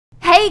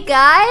Hey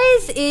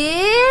guys,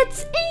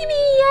 it's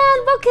Amy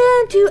and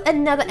welcome to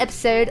another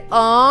episode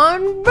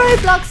on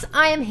Roblox.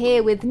 I am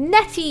here with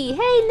Netty.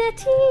 Hey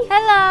Netty.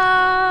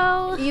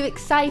 Hello. Are you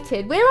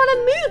excited? We're on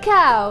a moo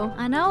cow.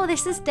 I know,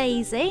 this is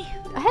Daisy.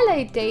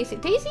 Hello Daisy.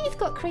 Daisy's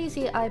got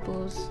crazy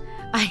eyeballs.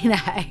 I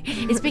know.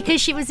 It's because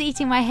she was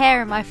eating my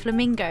hair and my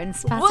flamingo and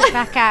spat it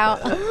back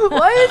out.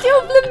 Why is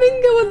your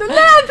flamingo on the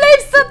left? Play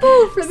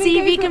football. Flamingo See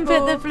if you football.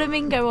 can put the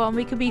flamingo on.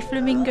 We could be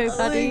flamingo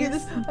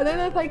buddies. I don't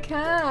know if I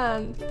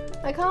can.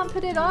 I can't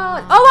put it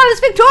on. Oh, I was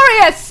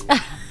victorious!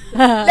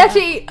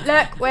 Letty,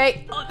 look,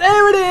 wait. Oh,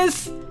 there it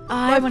is.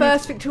 My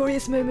first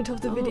victorious moment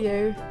of the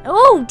video.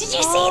 Oh, did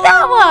you see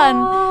that one?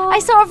 I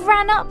sort of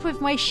ran up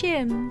with my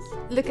shins.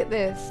 Look at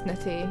this,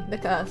 Netty.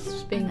 Look at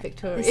us being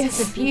victorious. This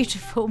is a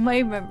beautiful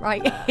moment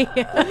right here.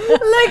 Look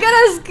at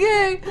us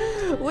go.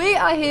 We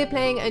are here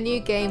playing a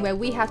new game where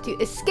we have to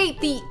escape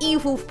the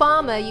evil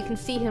farmer. You can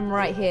see him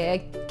right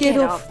here. Get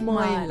off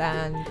my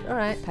land. All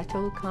right,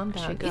 Petal, calm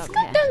down. He's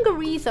got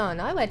dungarees on.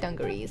 I wear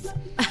dungarees.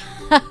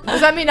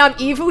 Does that mean I'm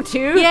evil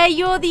too? Yeah,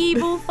 you're the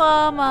evil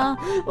farmer.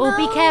 Oh,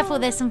 be careful,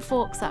 there's some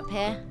forks up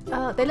here.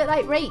 Oh, they look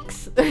like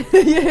rakes.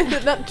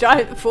 Not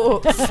giant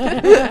forks.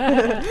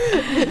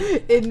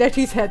 In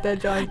Netty's head, they're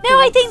giant forks. No,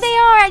 I think they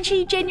are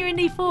actually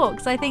genuinely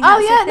forks. I think oh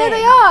that's yeah, the thing. No,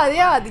 they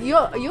are.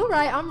 Yeah, you're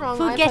right. I'm wrong.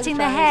 For getting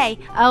the hay.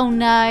 Oh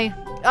no.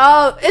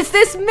 Oh, is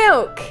this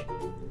milk?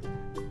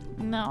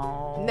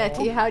 No.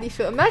 Netty, how do you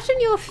feel? Imagine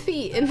your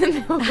feet in the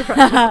milk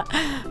right.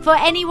 For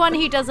anyone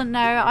who doesn't know,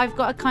 I've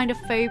got a kind of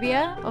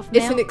phobia of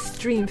milk. It's an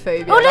extreme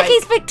phobia. Oh look,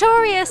 he's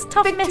victorious.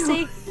 Tough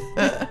Missy.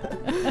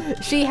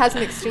 She has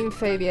an extreme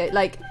phobia.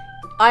 Like,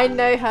 I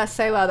know her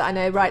so well that I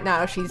know right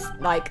now she's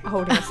like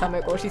holding her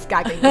stomach or she's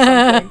gagging or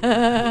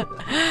something.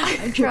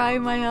 I'm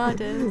trying my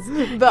hardest.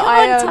 But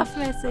Come on, Tough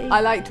Missy. I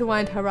like to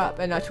wind her up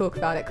and I talk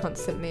about it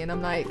constantly and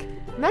I'm like,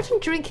 imagine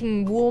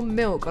drinking warm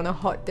milk on a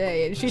hot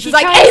day and she's just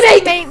like, Amy!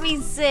 To make me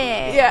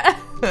sick. Yeah.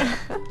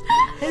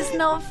 It's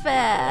not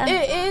fair.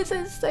 It is.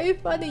 It's so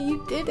funny.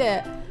 You did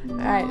it. No.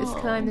 Alright, let's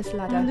climb this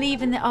ladder. I'm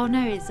leaving the... Oh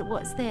no,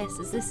 what's this?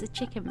 Is this a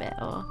chicken bit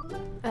or...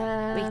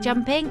 we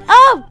jumping? I'm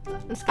Oh!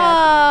 scared.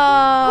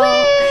 Oh!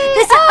 Whee!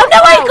 Oh no,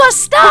 I got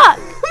stuck!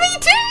 Me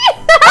too!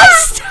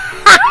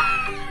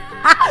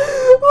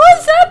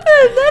 What's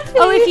happened? That's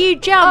Oh, if you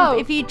jump,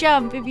 if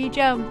you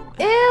jump.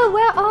 Ew,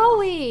 where are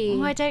we?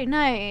 Oh, I don't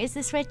know. Is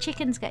this where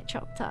chickens get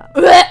chopped up?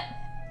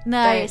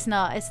 No, it's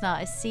not. It's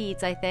not. It's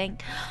seeds, I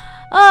think.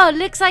 Oh,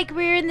 looks like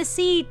we're in the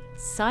seed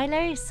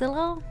silo.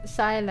 Silo.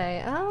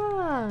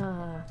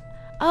 Ah.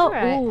 Oh,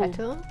 right,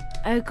 Petal.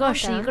 Oh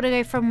gosh, so you got to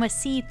go from a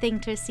seed thing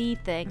to a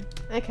seed thing.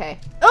 Okay.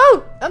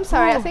 Oh, I'm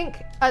sorry. I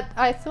think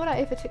I thought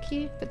I overtook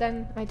you, but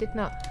then I did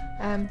not.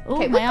 Oh,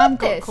 okay, my arm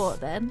got caught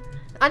then.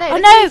 I know. Oh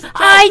no!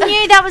 I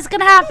knew that was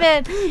gonna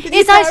happen.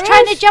 It's I was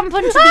trying to jump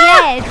onto the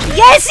edge.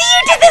 Yes,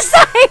 you did the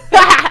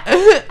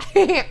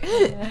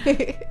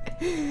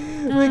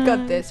same. We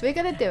got this. We're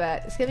gonna do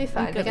it. It's gonna be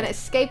fun. We're gonna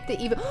escape the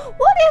evil.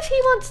 What if he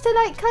wants to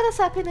like cut us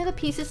up in little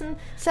pieces and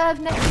serve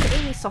next to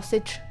Amy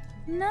sausage?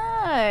 No,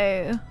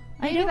 I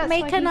don't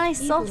make a nice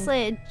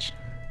sausage.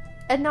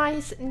 A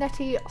nice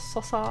Netty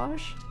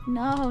sausage?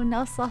 No,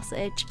 no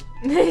sausage.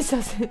 No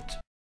sausage.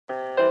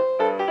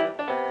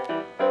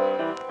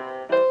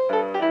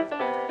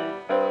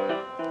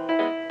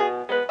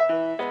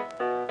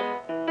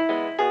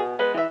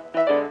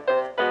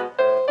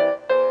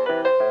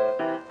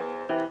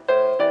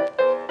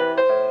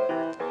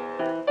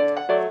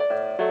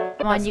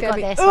 Come on, you got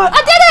this. Ooh, I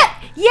did it!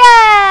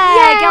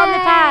 Yeah! Get on the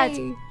pad.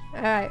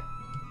 Alright,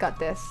 got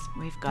this.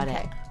 We've got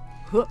it.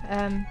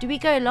 Do we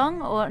go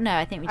long or no?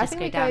 I think we just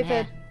go down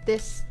here.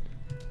 This.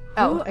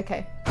 Oh,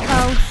 okay.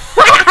 Oh.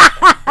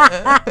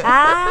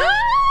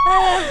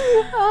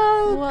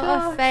 Oh, what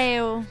gosh. a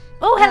fail.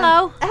 Oh,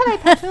 hello. Hello,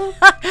 Petal.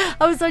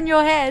 I was on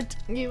your head.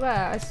 You were.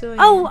 I saw you.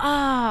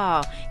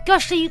 Oh,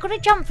 gosh, so you got to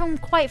jump from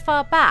quite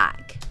far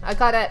back. I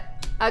got it.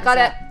 I got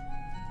it.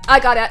 I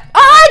got it.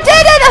 Oh, I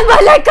did it! And my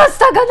leg got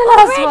stuck on the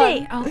last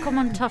one. Oh, come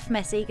on, Tough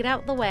Missy. Get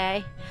out the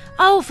way.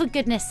 Oh, for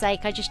goodness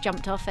sake, I just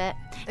jumped off it.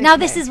 Now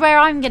this is where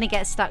I'm going to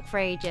get stuck for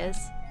ages.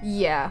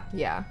 Yeah.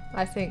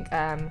 I think,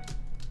 yeah.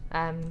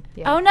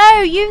 Oh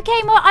no, you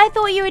came on. I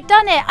thought you had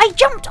done it. I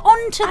jumped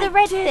onto the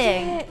red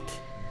thing. It.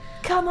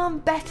 Come on,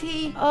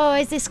 Betty. Oh,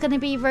 is this going to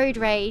be road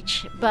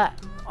rage? But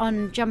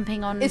on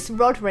jumping on... It's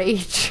rod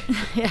rage.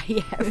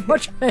 yeah,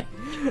 rod rage.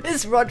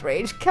 It's rod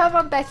rage. Come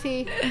on,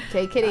 Betty.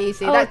 Take it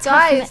easy. Oh, that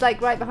guy is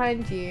like right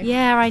behind you.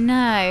 Yeah, I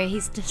know.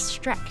 He's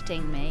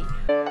distracting me.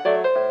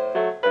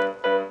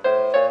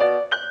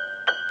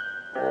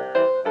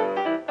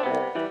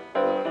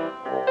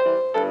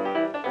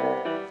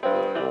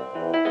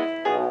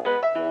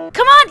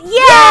 Come on!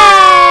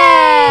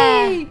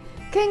 Yeah! Yay!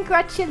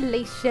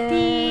 Congratulations.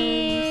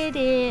 Did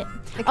it.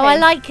 Okay. Oh,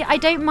 I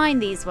don't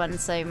mind these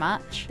ones so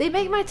much. They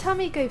make my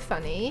tummy go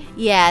funny.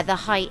 Yeah, the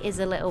height is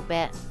a little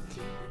bit.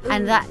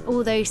 And that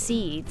all those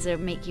seeds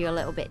make you a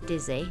little bit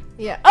dizzy.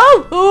 Yeah.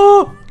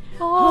 Oh!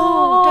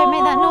 Oh, don't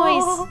make that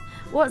noise.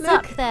 What's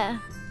up there?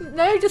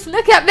 No, just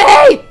look at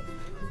me!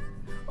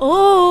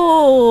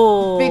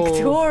 Oh!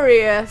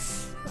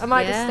 Victorious. I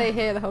might just Yeah. stay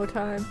here the whole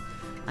time.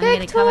 I'm going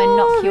to come and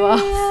knock you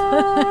off.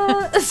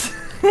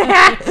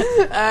 Alright,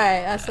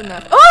 that's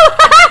enough. Oh!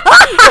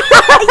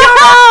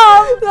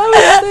 That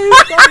was so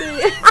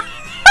funny.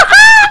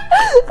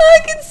 I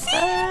can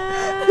see.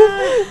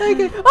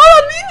 Okay. Oh,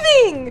 I'm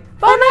moving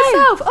by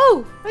myself.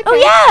 Oh, okay. Oh,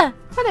 yeah!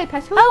 Hello,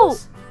 Petals. Oh,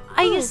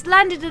 I just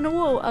landed in a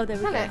wall. Oh, there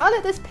we Hello. go. Oh,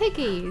 look, there's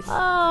piggies. Oh.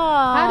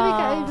 How do we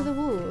get over the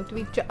wall? Do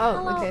we? Oh,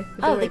 Hello. okay.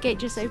 Oh, the gate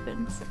just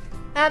opens.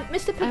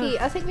 Mr. Piggy,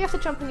 I think we have to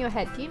jump on your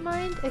head. Do you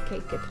mind? Okay,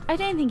 good. I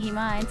don't think he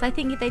minds. I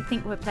think they'd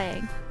think we're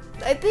playing.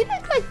 They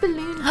look like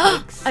balloon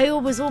pigs. I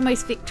was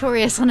almost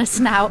victorious on a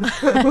snout. We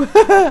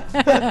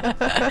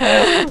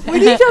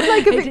need to have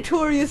like a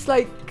victorious,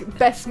 like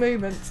best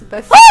moments,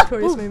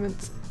 victorious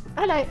moments.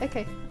 Hello.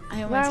 Okay.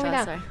 I Where almost are we fell,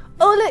 now? sorry.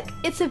 Oh look,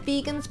 it's a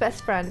vegan's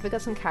best friend. We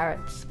got some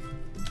carrots.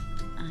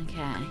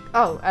 Okay.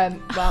 Oh,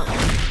 well.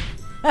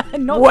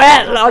 Not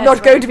Well, I'm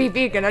not going to be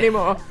vegan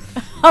anymore.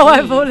 Oh,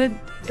 I've fallen.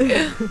 Did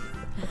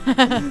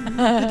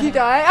you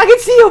die? I can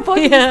see your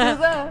body Yeah.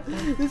 still there.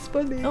 It's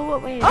funny. Oh,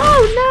 what way?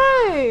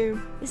 Oh no!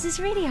 This is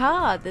really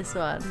hard, this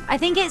one. I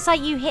think it's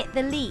like you hit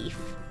the leaf.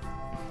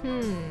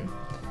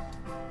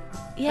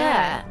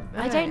 Yeah.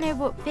 I don't know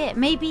what bit.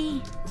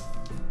 Maybe...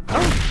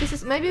 Oh, this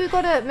is maybe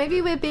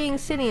we're being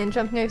silly and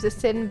jumping over the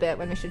thin bit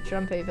when we should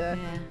jump over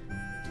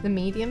the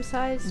medium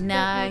size.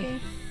 No. Bit,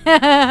 maybe?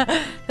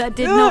 That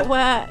did not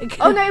work.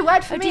 Oh no, it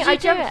worked for Oh, me. did you I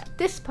do jumped it?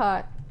 this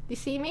part. You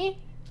see me?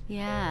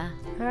 Yeah.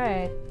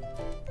 Alright.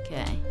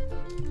 Okay.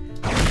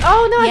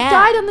 Oh no, Yeah. I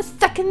died on the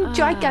second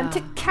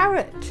gigantic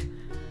carrot.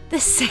 The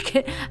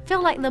second... I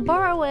feel like the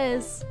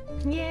borrowers.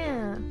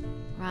 Yeah.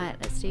 Right,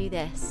 let's do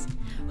this.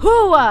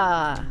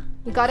 Hooah!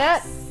 You got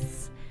it?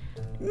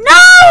 No!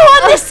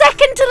 On the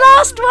second to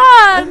last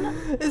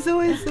one! It's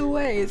always the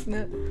way, isn't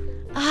it?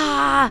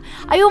 Ah,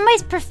 I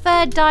almost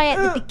prefer die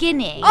at the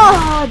beginning.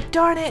 Oh,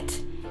 darn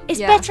it. It's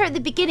better at the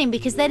beginning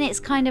because then it's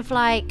kind of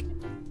like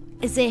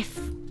as if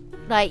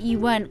like you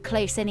weren't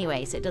close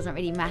anyway, so it doesn't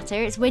really matter.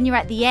 It's when you're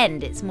at the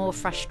end, it's more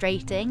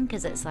frustrating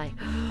because it's like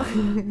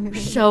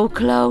so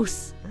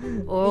close.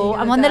 Oh,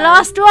 I'm on the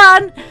last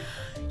one.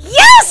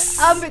 Yes!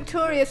 I'm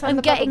victorious. I'm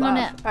getting on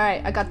it.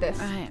 Alright, I got this.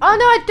 Right. Oh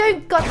no, I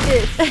don't got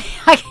this.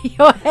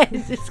 Your head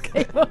just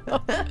came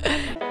off.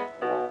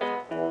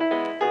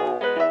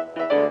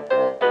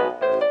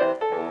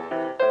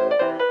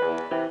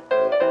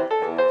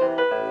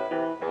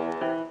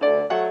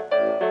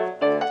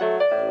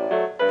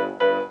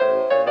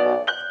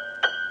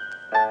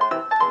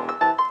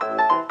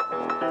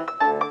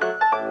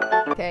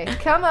 Okay,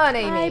 come on,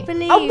 Amy. I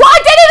believe. Oh, what?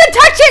 I didn't even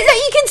touch it! Look,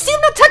 you can see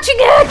I'm not touching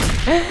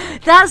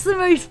it! That's the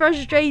most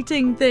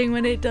frustrating thing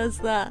when it does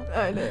that.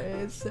 I know,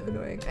 it's so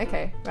annoying.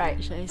 Okay,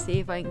 right. Shall I see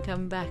if I can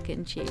come back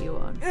and cheer you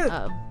on?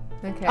 Oh.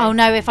 Okay. Oh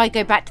no, if I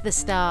go back to the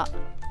start.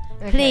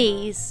 Okay.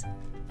 Please.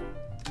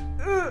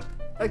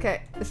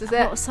 Okay, this is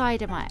it. What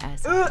side am I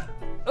at? Oh,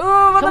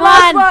 I'm Come the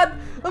last on. one!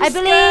 I'm I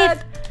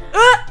scared.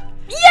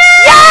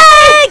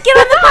 Yay! Get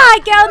on the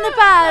pad! Get on the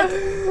pad!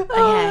 Oh,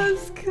 Okay.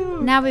 that's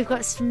cool. Now we've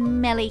got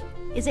smelly.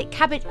 Is it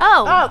cabbage?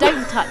 Oh, Oh.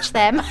 don't touch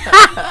them. You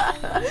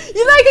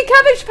like a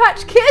Cabbage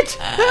Patch Kid?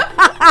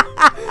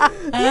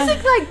 These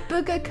look like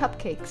booger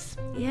cupcakes.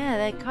 Yeah,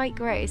 they're quite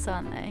gross,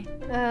 aren't they?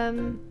 I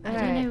don't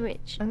know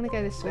which. I'm gonna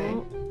go this way.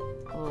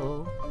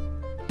 Oh.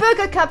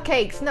 Booger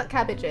cupcakes, not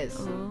cabbages.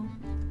 Oh.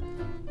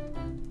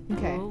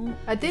 Okay, Oh.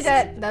 I did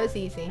it. That was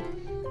easy.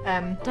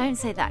 Don't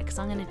say that because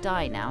I'm going to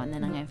die now and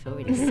then I'm going to feel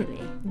really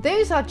silly.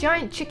 Those are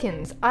giant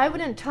chickens. I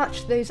wouldn't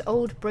touch those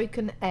old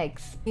broken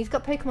eggs. He's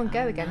got Pokemon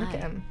Go again. Look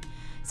at him.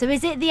 So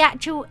is it the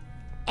actual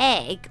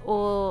egg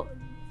or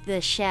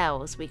the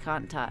shells we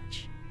can't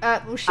touch?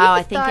 Well, she I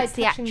just think died it's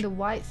the touching actu- the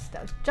white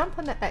stuff. Jump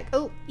on the egg.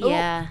 Oh,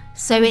 Yeah.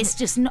 So it's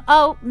just...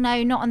 Oh,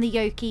 no, not on the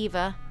yolk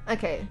either.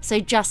 Okay. So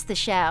just the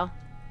shell.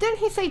 Didn't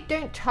he say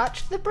don't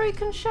touch the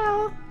broken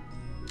shell?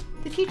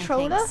 Did he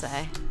troll us?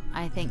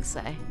 I think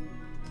so.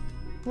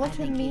 What I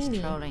think a he's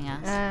meanie. trolling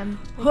us.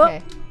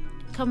 Okay.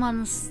 Come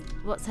on,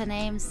 what's her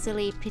name?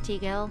 Silly pity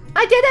girl.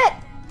 I did it!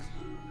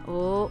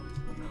 Oh.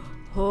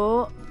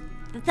 Oh.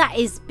 That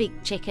is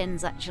big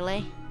chickens,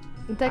 actually.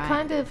 They're Right.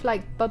 kind of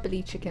like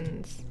bubbly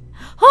chickens.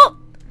 Oh!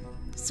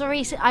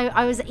 Sorry,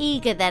 I was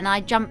eager then. I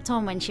jumped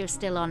on when she was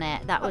still on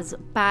it. That was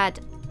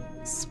bad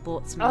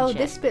sportsmanship. Oh,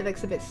 this bit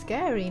looks a bit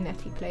scary,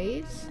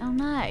 NettyPlays. Oh,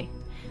 no.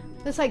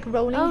 There's like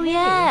rolling Oh, hay.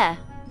 yeah.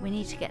 We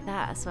need to get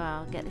that as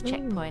well. Get the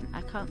checkpoint.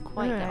 I can't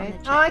quite get on the Alright.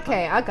 checkpoint. Oh,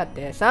 okay, I got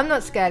this. I'm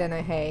not scared of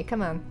no hay.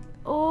 Come on.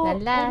 Oh,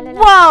 La, la, la,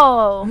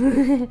 la.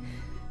 whoa!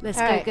 Let's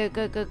Alright. go. I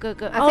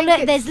Oh, think look,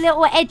 it's- there's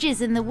little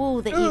edges in the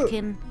wall that you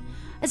can...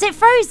 Is it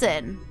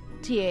frozen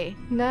to you?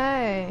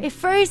 No. It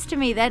froze to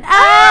me then.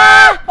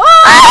 Ah!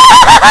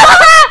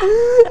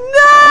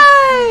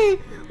 No!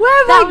 Where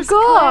have That I was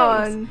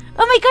gone? close.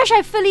 Oh my gosh,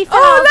 I fully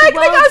fell out Oh, of the look,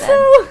 world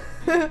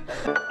then. look, I saw.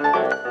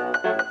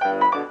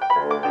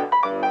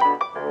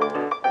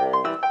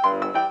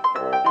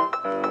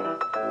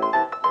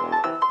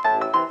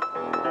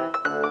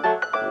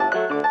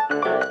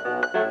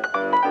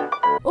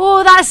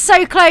 Oh, that that's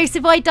so close.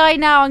 If I die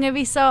now, I'm going to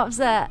be so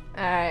upset.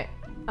 Alright.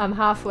 I'm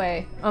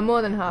halfway. I'm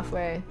more than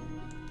halfway.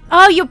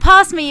 Oh, you're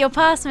past me. You're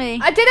past me.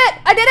 I did it!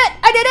 I did it!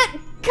 I did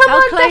it! Come How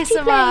on, close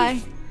am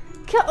I?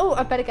 Oh,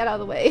 I better get out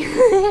of the way.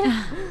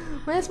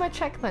 Where's my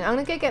checkpoint? I'm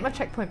going to go get my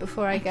checkpoint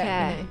before I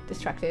get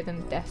distracted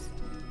and death.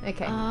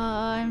 Okay. Oh,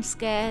 I'm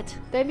scared.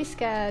 Don't be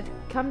scared.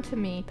 Come to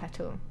me,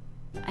 Petal.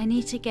 I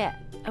need to get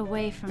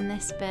away from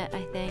this bit,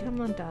 I think. Come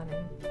on,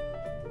 darling.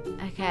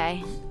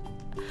 Okay.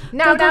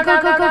 No, go, no, go,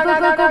 no, go, no, go, no, go,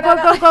 no, go, no, go,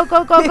 no. go,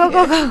 go, go, go,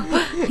 go, go.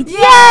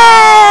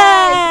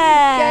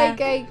 Yeah!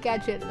 Go,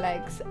 gadget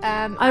legs.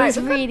 I was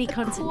really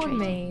concentrating.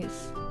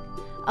 Maze.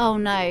 Oh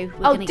no,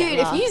 we're Oh, gonna dude, get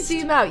if lost. you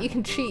zoom out, you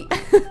can cheat.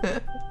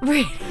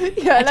 Really?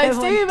 Yeah, I like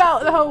don't zoom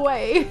out the whole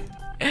way.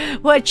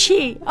 What,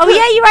 cheat? Oh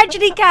yeah, you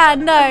actually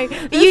can. No,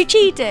 are you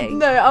cheating?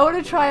 No, I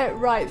want to try it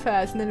right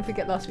first, and then if we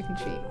get lost, we can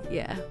cheat.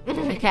 Yeah.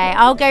 Okay,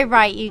 I'll go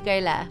right, you go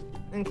left.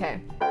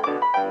 Okay.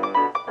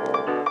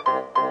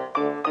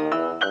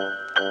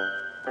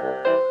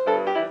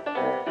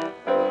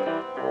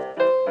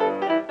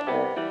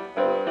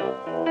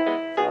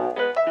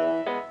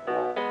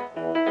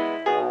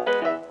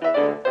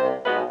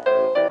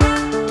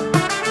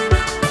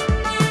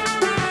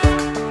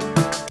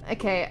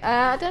 Okay,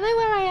 I don't know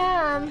where I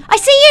am. I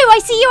see you, I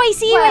see you, I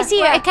see you, Where? I see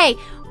you. Where? Okay,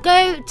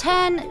 go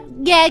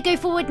turn, yeah, go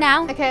forward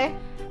now. Okay.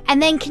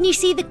 And then can you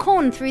see the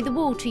corn through the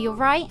wall to your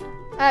right?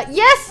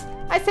 Yes,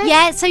 I think.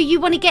 Yeah, so you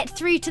want to get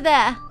through to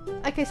there.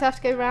 Okay, so I have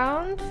to go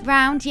round.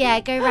 Round, yeah,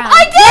 go round.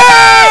 I did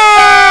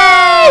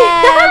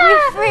Yeah,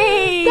 we're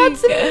free.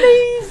 That's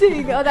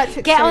amazing. Oh, that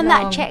took Get so on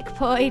long. that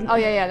checkpoint. Oh,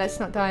 yeah, let's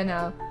not die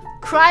now.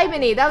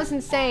 Criminy, that was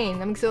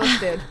insane. I'm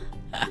exhausted.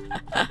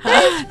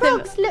 Those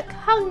frogs look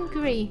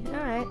hungry. All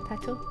right,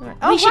 Petal. All right.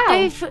 Oh,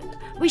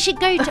 We should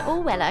go to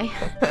Orwello.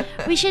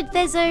 we should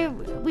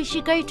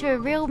go to a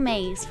real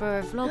maze for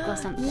a vlog or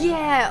something.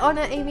 Yeah, on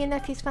an Amy and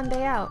Netty's fun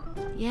day out.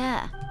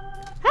 Yeah.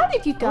 How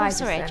did you die?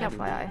 Sorry, just then,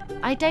 jump. FYI?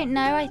 I don't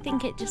know. I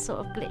think it just sort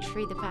of glitched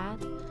through the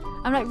pad.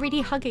 I'm like really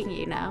hugging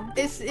you now.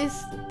 Is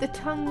the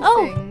tongue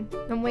Oh. thing?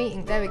 I'm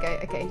waiting. There we go.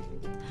 Okay.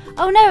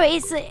 Oh no,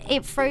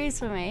 it froze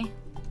for me.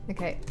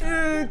 Okay.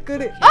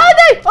 Got it. Oh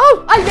no!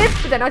 Oh, I lived,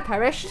 but then I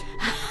perished.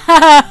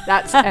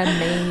 That's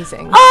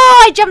amazing.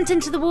 Oh, I jumped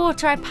into the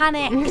water. I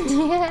panicked.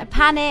 I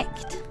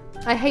panicked.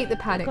 I hate the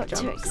panic Got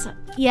jumps. too excited.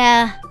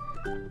 Yeah.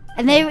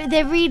 And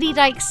they're really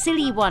like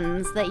silly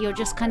ones that you're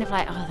just kind of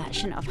like, oh, that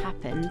shouldn't have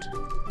happened.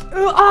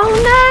 Oh no!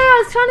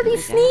 I was trying to be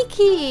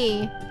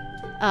sneaky.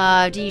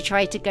 Do you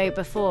try to go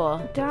before?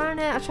 Darn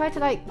it! I tried to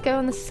like go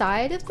on the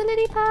side of the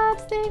lily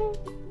pad thing.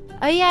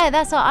 Oh yeah,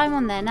 that's what I'm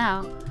on there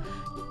now.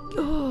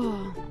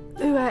 Oh.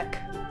 Ooh, heck.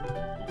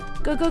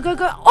 Go, go, go,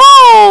 go.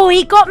 Oh,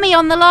 he got me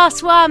on the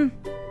last one.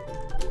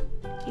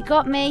 He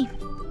got me.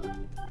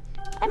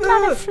 I'm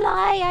not a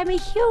fly, I'm a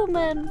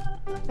human.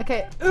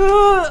 Okay.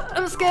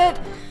 I'm scared.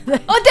 I did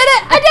it!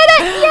 I did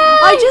it! Yay!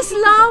 I just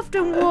laughed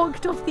and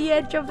walked off the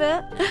edge of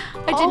it.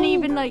 I didn't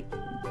even like do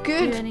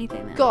Good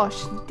anything there.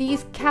 gosh,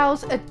 these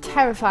cows are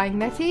terrifying,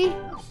 Netty.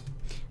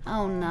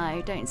 Oh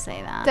no, don't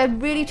say that. They're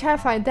really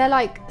terrifying. They're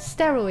like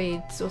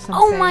steroids or something.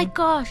 Oh my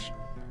gosh.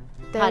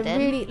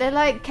 They're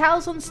like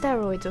cows on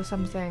steroids or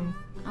something.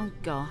 Oh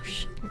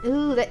gosh.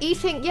 Ooh, they're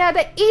eating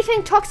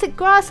toxic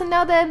grass and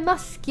now they're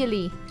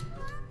muscular.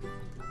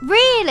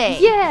 Really?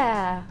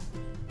 Yeah.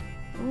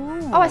 Ooh,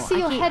 Oh, I see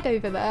your head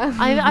over there.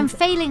 I'm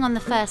failing on the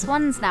first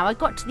ones now. I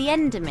got to the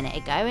end a minute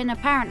ago and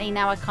apparently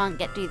now I can't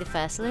do the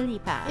first lily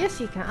pad. Yes,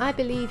 you can. I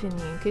believe in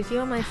you because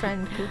you're my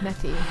friend called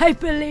Netty. I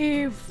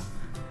believe.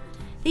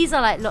 These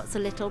are like lots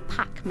of little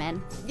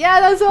Pac-Men.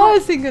 Yeah, that's what I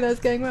was thinking. I was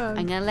going wrong.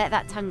 I'm going to let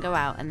that tongue go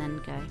out and then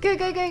go. Go,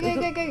 go, go, go,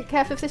 go, go.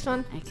 Careful of this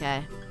one.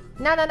 Okay.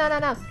 No, no, no, no,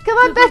 no. Come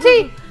on,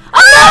 Betty.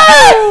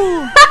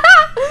 Oh!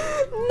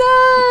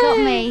 No!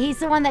 Got me. He's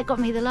the one that got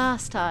me the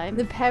last time.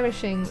 The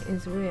perishing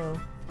is real.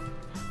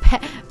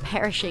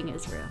 Perishing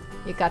is real.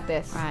 You got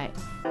this. Right.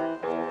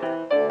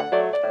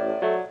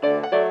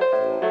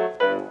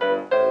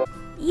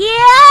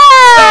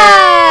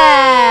 Yeah!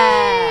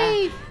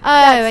 Yay! Oh,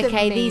 That's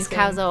okay. These amazing.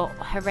 cows are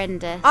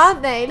horrendous.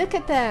 Aren't they? Look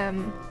at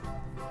them.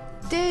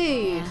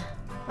 Dude. Yeah.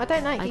 I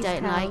don't like I these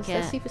don't cows. like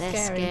They're it. super They're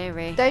scary.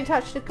 scary. Don't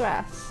touch the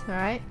grass,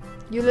 alright?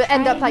 You'll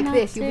end up like not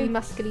this. You'll to. be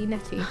muscly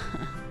Netty.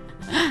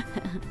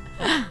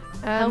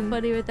 How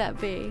funny would that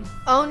be?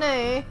 Oh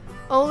no.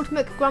 Old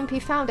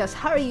McGrumpy found us.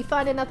 Hurry,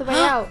 find another way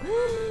out.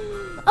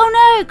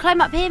 Oh no! Climb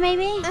up here,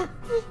 maybe?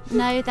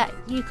 No, that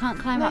you can't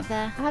climb up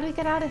there. How do we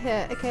get out of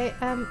here? Okay,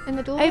 in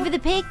the door? Over the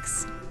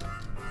pigs.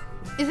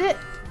 Is it?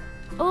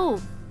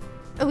 Oh.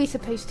 Are we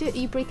supposed to? Are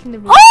you breaking the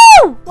rules?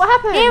 Oh! What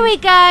happened? Here we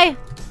go.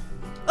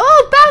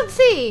 Oh,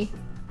 bouncy!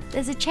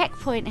 There's a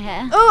checkpoint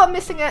here. Oh, I'm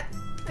missing it.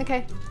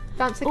 Okay,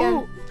 bounce again.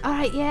 Ooh.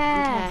 Alright,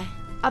 yeah. Okay.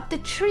 Up the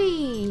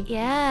tree.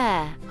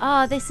 Yeah.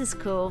 Oh, this is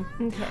cool.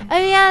 Okay. Oh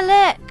yeah,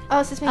 look. Oh,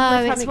 it's just making my Oh,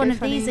 tummy it's go one of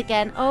funny. these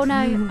again. Oh no,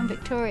 I'm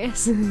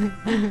victorious.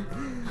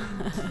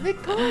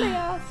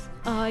 Victorious.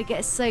 Oh, I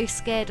get so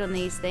scared on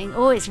these things.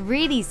 Oh, it's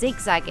really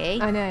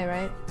zigzaggy. I know,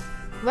 right?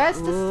 Where's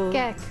the Ooh.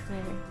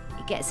 scarecrow?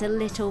 It gets a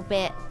little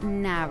bit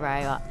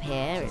narrow up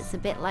here. It's a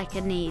bit like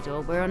a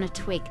needle. We're on a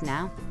twig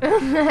now.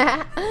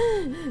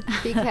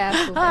 Be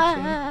careful,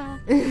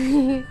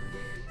 Betty.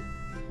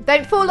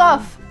 Don't fall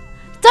off.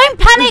 Don't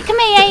panic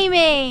me,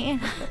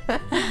 Amy.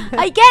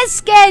 I get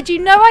scared. You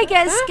know I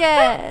get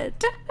scared.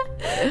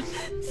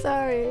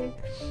 Sorry.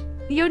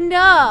 You're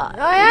not.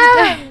 I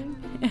am.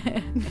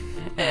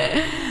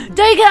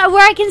 Don't get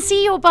where I can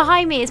see you're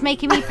behind me. It's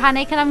making me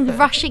panic, and I'm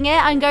rushing it.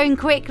 I'm going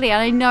quickly,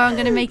 and I know I'm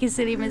going to make a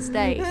silly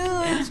mistake.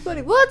 Oh, that's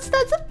funny. What's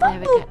that's a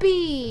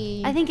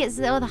bumblebee? I think it's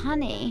the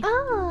honey.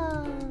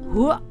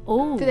 Oh.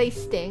 Oh. Do they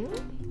sting?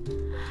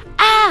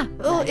 Ah!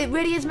 Oh, it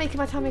really is making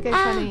my tummy go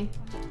funny.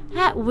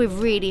 We're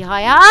really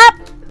high up.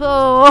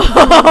 Oh.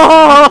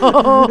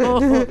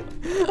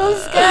 I'm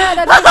scared.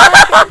 I don't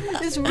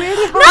like it. It's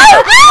really hard.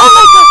 No! Oh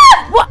my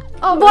god. What?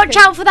 Oh, watch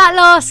out for that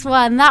last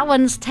one. That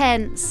one's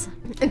tense.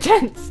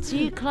 Intense. Do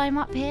you climb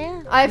up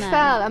here? I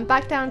fell. I'm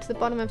back down to the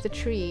bottom of the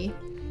tree.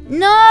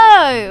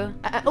 No!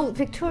 Oh,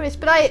 victorious.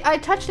 But I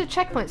touched a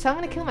checkpoint, so I'm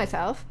going to kill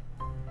myself.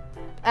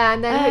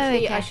 And then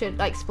hopefully I should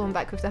like spawn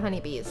back with the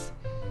honeybees.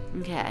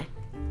 Okay.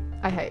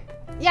 I hope.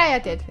 Yeah, I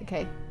did.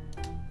 Okay.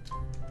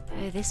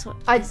 Oh, this one.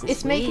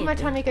 It's making my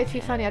tummy go too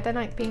funny. I don't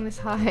like being this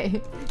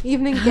high.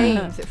 Even in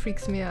games, it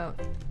freaks me out.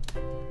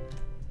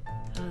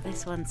 Oh,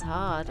 this one's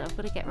hard. I've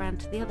got to get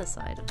round to the other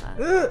side of that.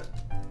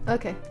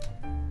 Okay.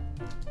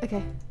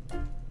 Okay.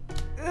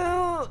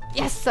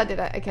 Yes, I did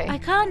it. Okay. I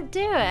can't do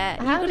it.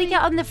 You've got to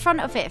get on the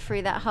front of it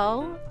through that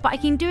hole. But I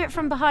can do it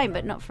from behind,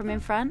 but not from in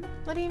front.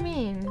 What do you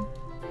mean?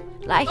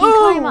 Like I can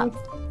climb up.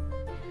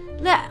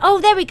 Look.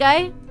 Oh, there we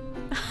go.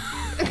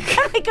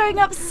 I'm going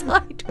up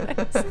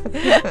sideways.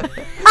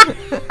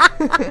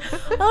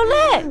 Oh,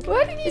 look.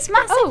 Where did you It's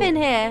massive in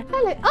here.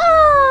 Hello.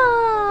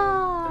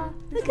 Oh,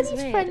 look at these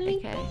weird. friendly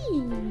Okay.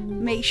 bees.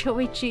 Make sure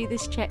we chew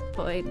this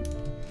checkpoint.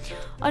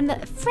 On the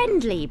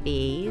friendly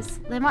bees,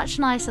 they're much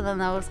nicer than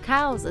those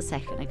cows a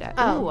second ago.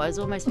 Oh, I was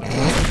almost. My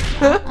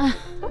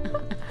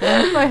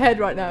head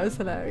right now is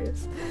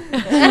hilarious.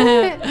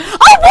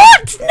 Oh,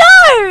 what?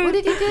 No! What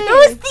did you do?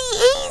 It was the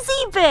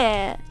easy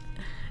bit.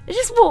 I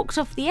just walked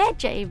off the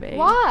edge, Amy.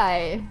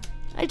 Why?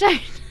 I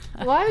don't.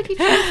 Why would you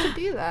choose to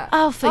do that?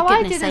 Oh, for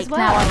goodness sake! sake!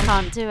 Now I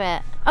can't do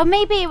it. Oh,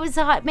 maybe it was.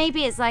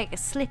 Maybe it's like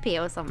slippy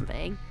or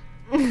something.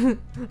 I'm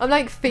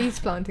like face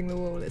planting the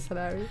wall. It's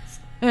hilarious.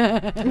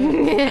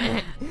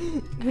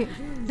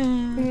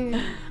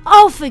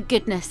 Oh, for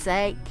goodness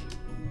sake!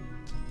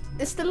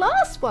 It's the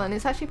last one.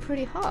 It's actually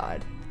pretty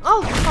hard.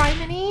 Oh,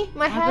 criminy!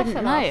 My hair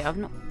fell off. I've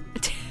not.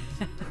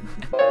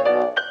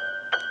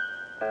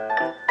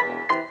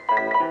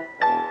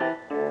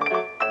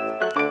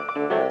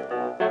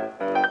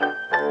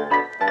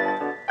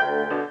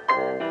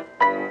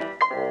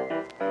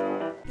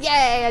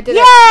 Yay! I did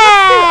Yay! it.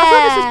 I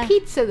thought this was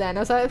pizza. Then I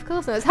was like, of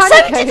course not. It's So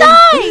did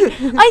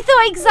I! I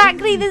thought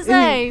exactly the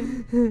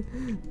same.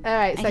 All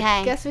right, so I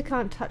Okay. guess we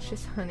can't touch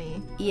this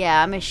honey.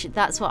 Yeah,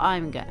 that's what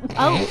I'm going.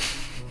 Oh,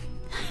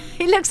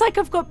 it looks like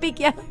I've got big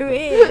yellow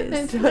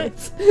ears. It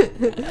does.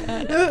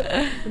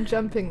 I'm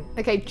jumping.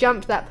 Okay,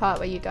 jump that part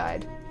where you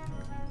died.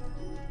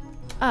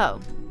 Oh,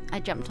 I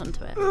jumped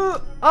onto it.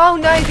 Oh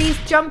no, these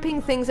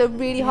jumping things are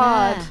really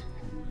hard.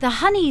 The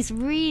honey's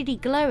really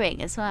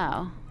glowing as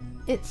well.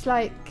 It's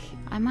like,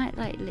 I might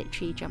like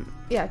literally jump.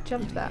 yeah,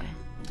 jump that.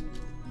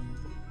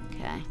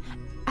 Okay.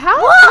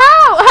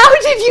 How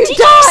did you Did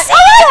die? you see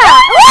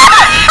that?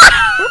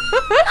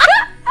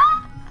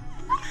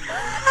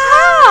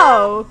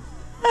 How?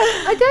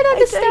 I don't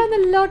understand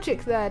the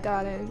logic there,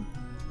 darling.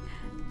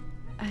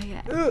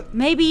 Okay.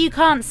 Maybe you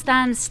can't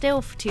stand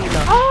still for too long.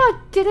 Oh, I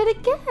did it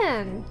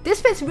again.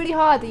 This bit's really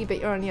hard that you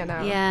bit your onion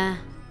now. Yeah.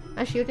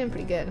 Actually, you're doing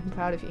pretty good. I'm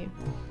proud of you.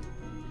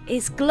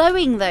 It's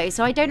glowing though,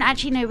 so I don't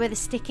actually know where the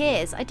stick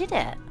is. I did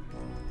it.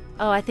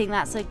 Oh, I think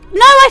that's a... No,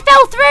 I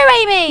fell through,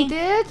 Amy! You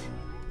did?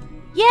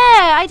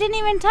 Yeah, I didn't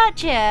even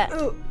touch it.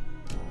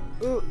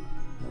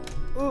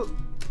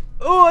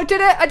 Oh, I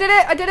did it! I did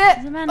it! I did it!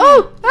 Amanda.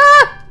 Oh!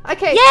 Ah!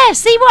 Okay. Yeah,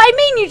 see what I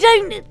mean? You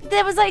don't...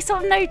 There was like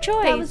sort of no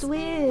choice. That was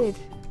weird.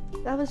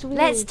 That was weird.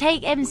 Let's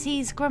take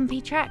MC's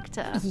grumpy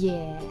tractor.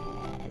 Yeah,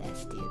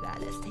 let's do that.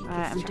 Let's take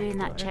Right, this I'm doing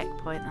that tractor.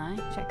 checkpoint though.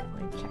 Checkpoint.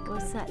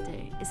 What's that do?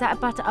 Is that a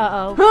button?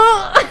 Uh-oh.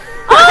 Oh,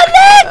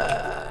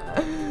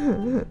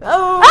 look!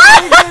 Oh,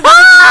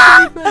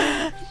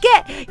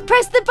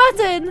 Press the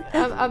button.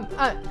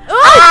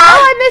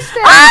 I missed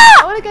it.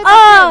 I want to go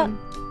back in.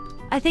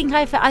 I think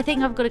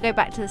I've got to go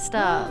back to the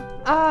start.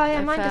 Oh,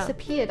 yeah, mine fell.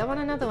 disappeared. I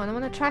want another one. I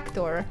want a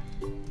tractor.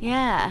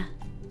 Yeah.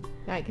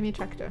 Right, give me a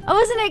tractor. I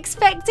wasn't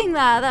expecting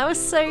that. That was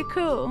so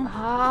cool.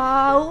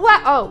 Oh,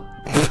 wow. Oh.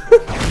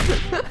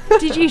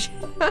 Did you?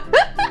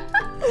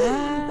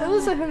 That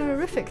was a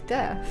horrific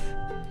death.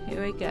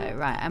 Here we go.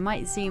 Right, I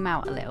might zoom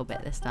out a little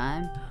bit this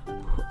time.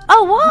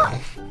 Oh,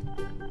 what?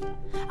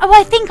 Oh,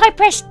 I think I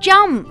pressed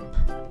jump.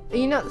 Are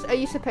you not? Are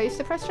you supposed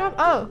to press jump?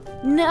 Oh.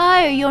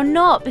 No, you're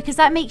not, because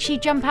that makes you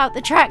jump out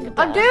the tractor.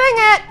 I'm doing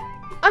it.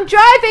 I'm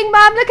driving,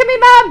 Mum. Look at me,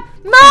 Mum.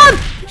 Mum.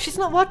 She's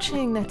not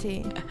watching,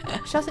 Nettie.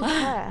 She doesn't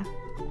care.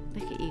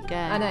 Look at you go.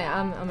 I know,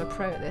 I'm a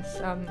pro at this.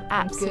 I'm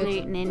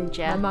Absolute good.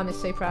 ninja. My mum is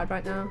so proud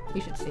right now.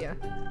 You should see her.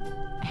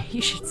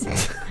 You should see.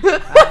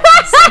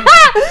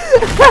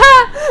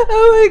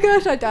 Oh my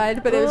gosh, I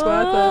died, but it was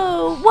worth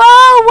it.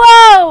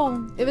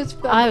 Whoa! It was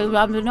fun.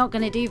 I'm not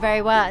going to do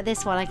very well at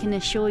this one, I can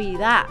assure you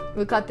that.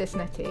 We got this,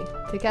 Netty.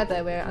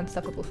 Together, we're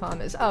unstoppable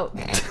farmers. Oh.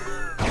 Oh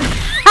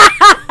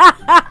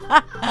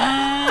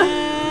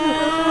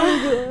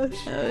my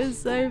gosh. That was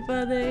so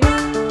funny.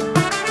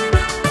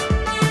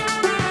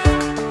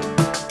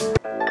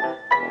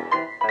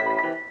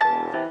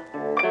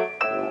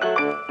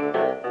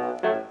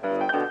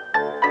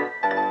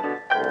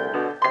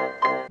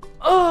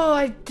 Oh,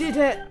 I did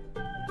it.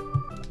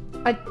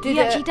 I did it.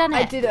 You actually done it?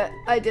 I did it.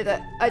 I did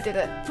it. I did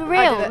it. For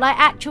real? Like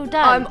actual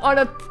done? I'm on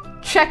a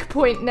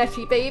checkpoint,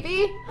 Netty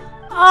baby.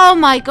 Oh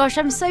my gosh,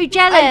 I'm so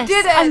jealous. I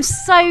did it. I'm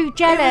so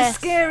jealous. It was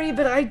scary,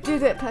 but I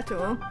did it,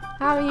 Petal.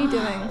 How are you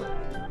doing?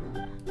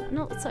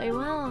 Not so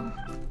well.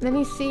 Let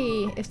me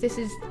see if this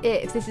is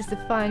it, if this is the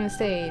final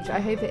stage. I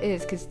hope it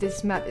is, because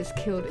this map is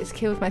killed. It's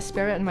killed my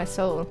spirit and my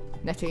soul,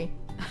 Netty.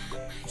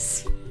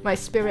 My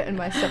spirit and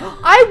my soul.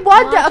 I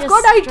wonder, I've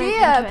got an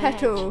idea,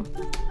 Petal.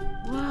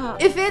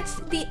 What? If it's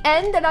the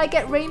end and I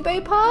get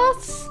rainbow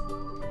paths,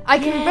 I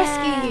can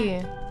rescue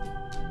you.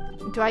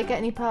 Do I get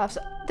any paths?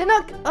 They're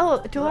not,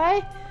 oh, do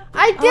I?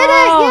 I did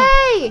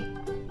it, yay!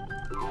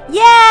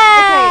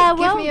 Yeah,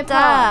 Okay, well give me a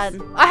done.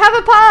 pass. I have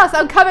a pass,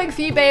 I'm coming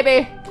for you,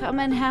 baby. Come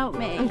and help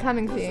me. I'm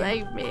coming for you.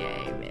 Save me,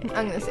 Amy.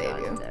 I'm gonna save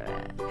you. Do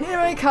it. Here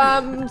I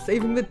come,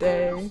 saving the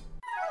day.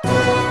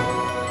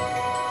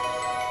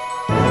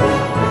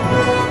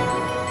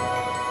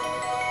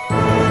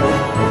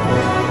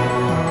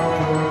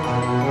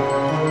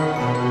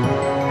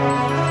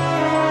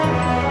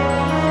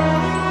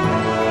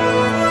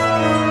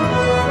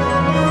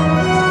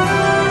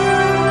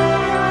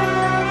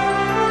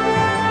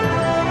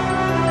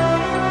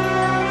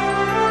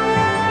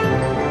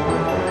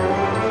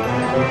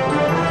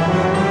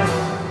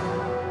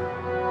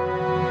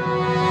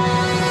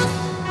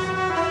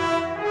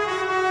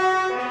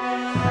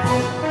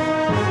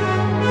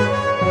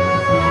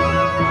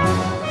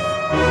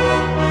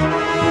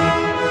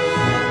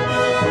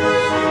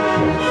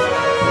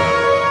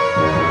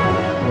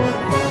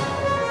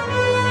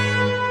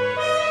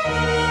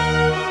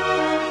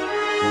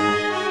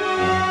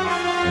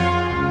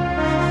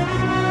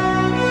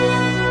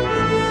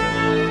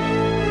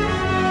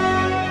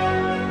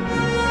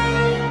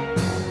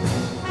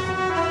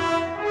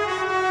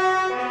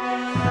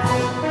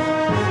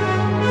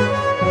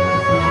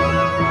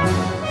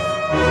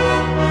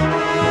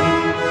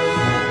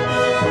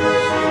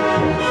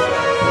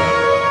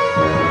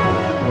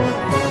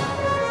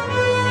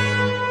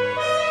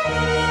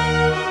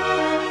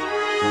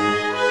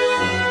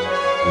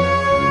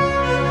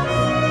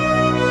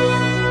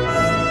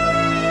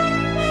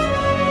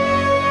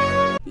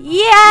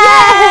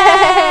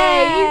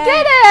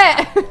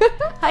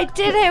 I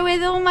did it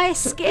with all my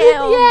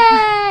skill.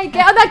 Yay!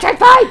 Get on that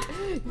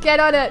checkpoint! Get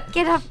on it.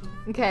 Get up.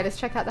 Okay, let's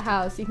check out the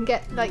house. You can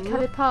get like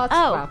coloured parts.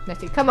 Oh. Wow,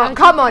 Netty, come on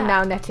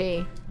now,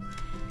 Netty.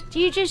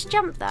 Do you just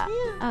jump that?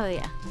 Yeah. Oh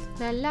yeah.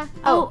 La la.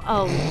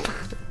 Oh.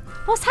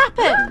 What's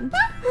happened?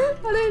 I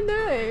don't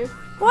know.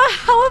 What?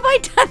 How have I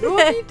done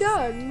What have you this?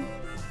 done?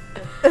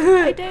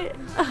 I don't.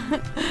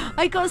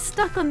 I got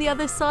stuck on the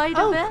other side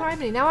Oh, of it.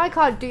 criminy. Now I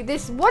can't do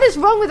this. What is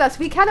wrong with us?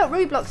 We cannot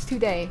Roblox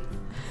today.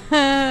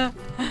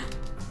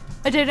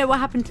 I don't know what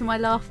happened to my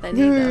laugh then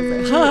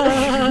either.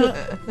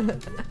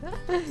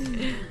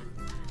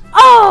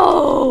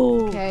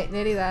 Oh! Okay,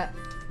 nearly that.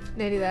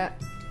 Nearly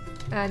that.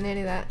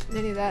 Nearly that.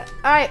 Nearly that.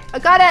 Alright, I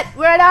got it!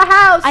 We're at our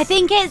house! I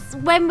think it's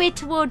when we're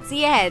towards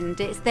the end,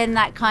 it's then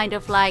that kind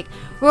of like,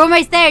 we're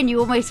almost there and you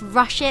almost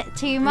rush it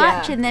too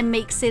much and then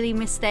make silly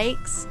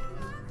mistakes.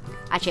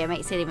 Actually, I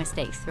make silly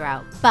mistakes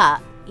throughout,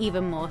 but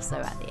even more so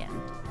at the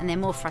end. And they're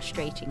more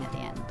frustrating at the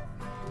end.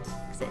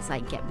 Because it's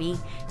like, get me.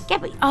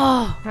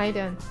 Oh! How you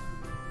doing?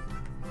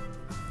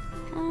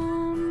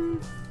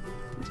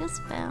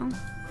 Just fell.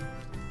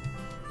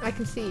 I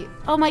can see you.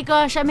 Oh my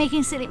gosh, I'm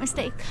making silly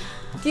mistakes.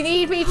 Do you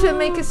need me to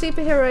make a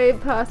superhero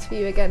path for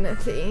you again,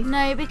 Netty?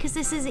 No, because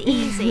this is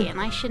easy and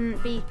I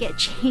shouldn't be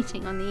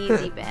cheating on the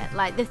easy bit.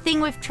 Like the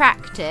thing with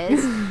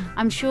tractors,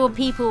 I'm sure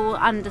people will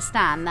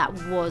understand that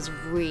was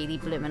really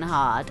bloomin'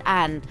 hard,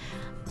 and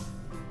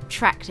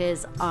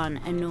tractors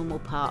aren't a normal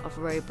part of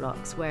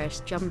Roblox,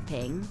 whereas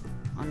jumping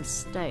on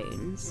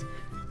stones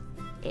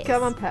is.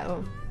 Come on,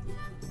 Petal.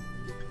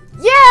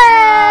 Yay!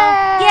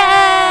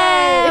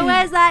 Yay!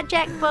 Where's that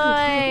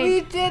checkpoint? We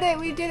did it,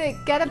 we did it.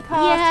 Get a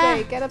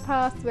pathway, get a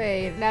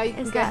pathway. Now you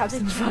can go have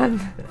some fun.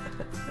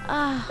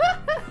 Ah,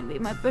 it'll be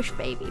my bush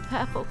baby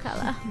purple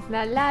colour.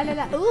 La la la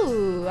la.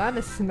 Ooh, I'm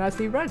a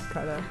snazzy red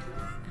colour.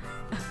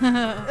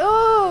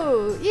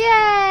 Ooh,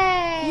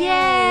 yay!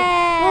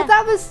 Yeah! Well,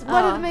 that was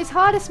one of the most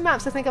hardest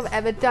maps I think I've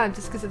ever done,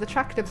 just because of the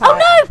tractor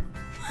part. Oh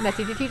no!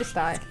 Netty, did you just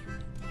die?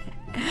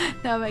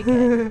 No, I'm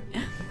okay.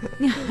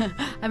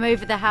 I'm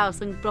over the house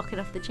and blocking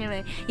off the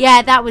chimney.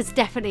 Yeah, that was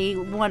definitely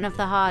one of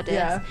the hardest.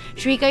 Yeah.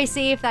 Should we go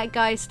see if that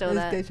guy's still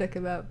Let's there? go check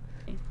him out.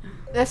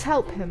 Let's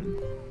help him.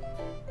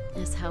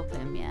 Let's help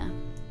him, yeah.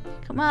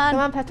 Come on. Come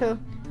on, Petal.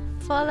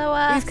 Follow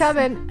us. He's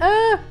coming.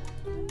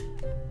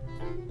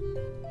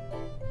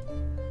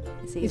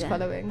 He's there?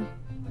 Following.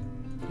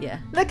 Yeah.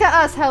 Look at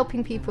us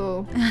helping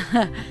people.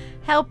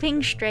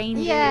 Helping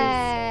strangers.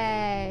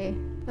 Yay.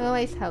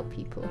 Always help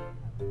people.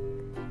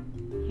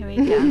 Here we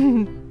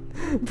go.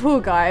 Poor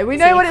guy. We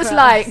know what it's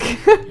like.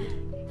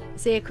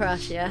 See you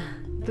across, yeah.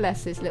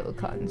 Bless his little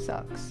cotton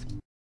socks.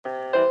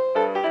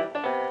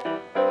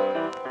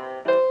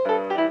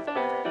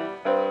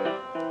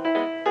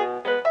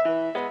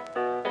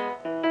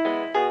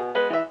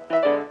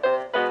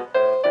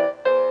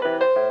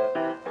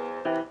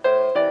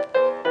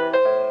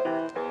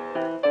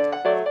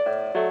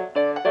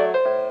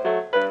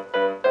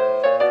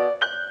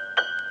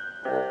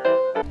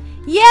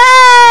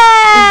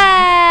 Yeah!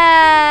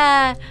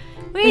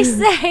 We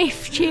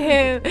saved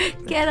you!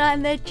 Get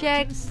on the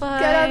checkpoint!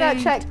 Get on that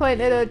checkpoint,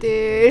 little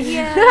dude!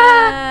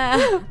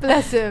 Yeah!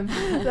 Bless him.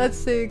 That's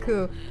so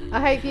cool. I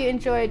hope you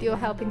enjoyed your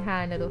helping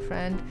hand, little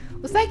friend.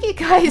 Well, thank you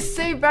guys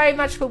so very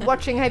much for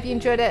watching. I hope you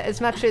enjoyed it as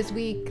much as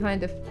we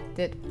kind of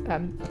did. We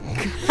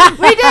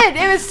did!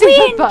 It was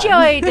super fun.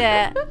 Enjoyed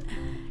it!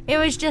 It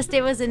was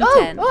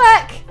intense. Oh,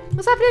 heck!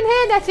 What's happening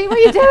here, Nettie? What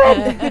are you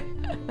doing?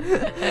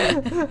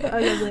 I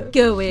love it.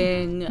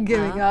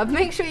 Going up.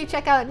 Make sure you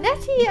check out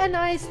Nettie and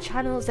I's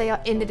channels. They are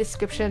in the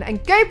description.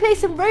 And go play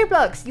some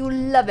Roblox. You'll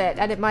love it.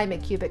 And it might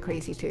make you a bit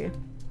crazy too.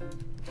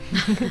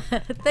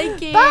 Thank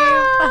you.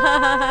 Bye.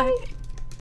 Bye.